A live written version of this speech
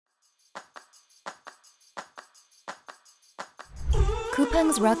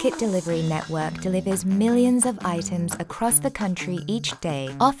Coupang's rocket delivery network delivers millions of items across the country each day,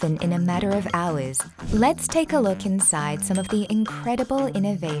 often in a matter of hours. Let's take a look inside some of the incredible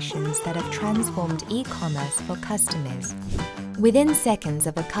innovations that have transformed e-commerce for customers. Within seconds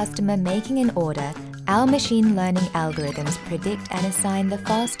of a customer making an order, our machine learning algorithms predict and assign the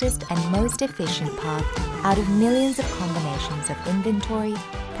fastest and most efficient path out of millions of combinations of inventory,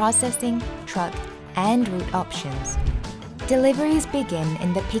 processing, truck, and route options. Deliveries begin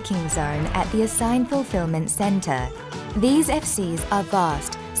in the picking zone at the assigned fulfillment center. These FCs are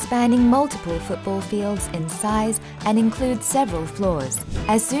vast, spanning multiple football fields in size and include several floors.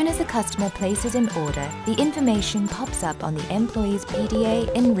 As soon as the customer places an order, the information pops up on the employee's PDA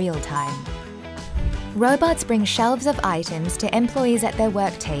in real time. Robots bring shelves of items to employees at their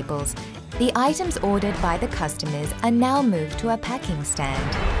work tables. The items ordered by the customers are now moved to a packing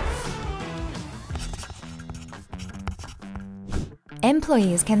stand.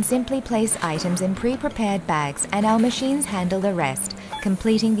 Employees can simply place items in pre-prepared bags and our machines handle the rest,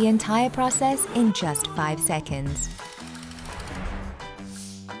 completing the entire process in just 5 seconds.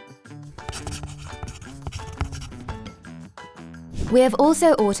 We have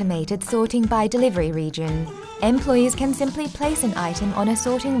also automated sorting by delivery region. Employees can simply place an item on a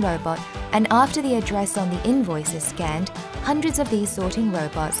sorting robot, and after the address on the invoice is scanned, hundreds of these sorting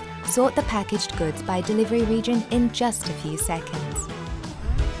robots sort the packaged goods by delivery region in just a few seconds.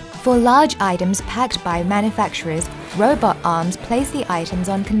 For large items packed by manufacturers, robot arms place the items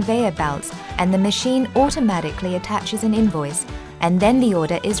on conveyor belts and the machine automatically attaches an invoice, and then the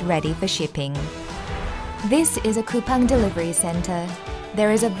order is ready for shipping. This is a Coupang delivery center.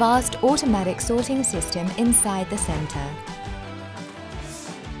 There is a vast automatic sorting system inside the center.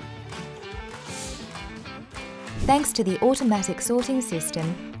 Thanks to the automatic sorting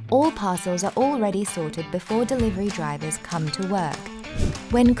system, all parcels are already sorted before delivery drivers come to work.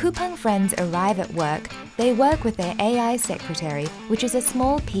 When Coupang friends arrive at work, they work with their AI secretary, which is a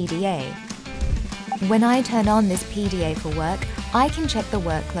small PDA. When I turn on this PDA for work, I can check the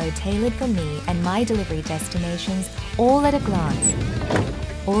workload tailored for me and my delivery destinations all at a glance.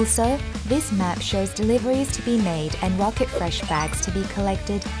 Also, this map shows deliveries to be made and rocket fresh bags to be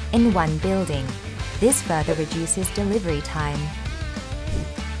collected in one building. This further reduces delivery time.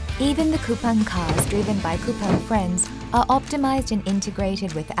 Even the Coupang cars driven by Coupang friends are optimized and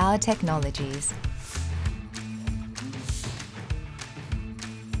integrated with our technologies.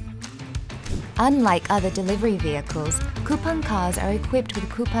 Unlike other delivery vehicles, Coupang cars are equipped with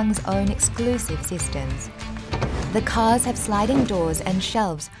Coupang's own exclusive systems. The cars have sliding doors and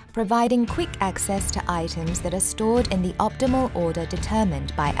shelves, providing quick access to items that are stored in the optimal order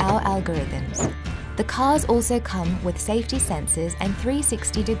determined by our algorithms. The cars also come with safety sensors and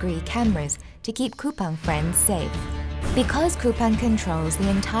 360-degree cameras to keep Coupang friends safe. Because Coupang controls the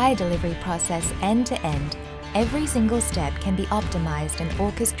entire delivery process end-to-end, every single step can be optimized and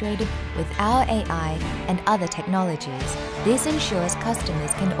orchestrated with our AI and other technologies. This ensures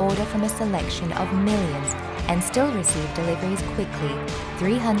customers can order from a selection of millions and still receive deliveries quickly,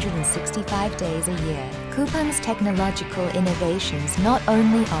 365 days a year. Coupang's technological innovations not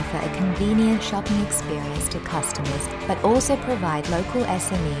only offer a convenient shopping experience to customers, but also provide local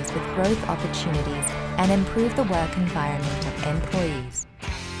SMEs with growth opportunities and improve the work environment of employees.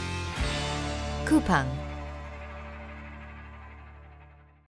 Coupang.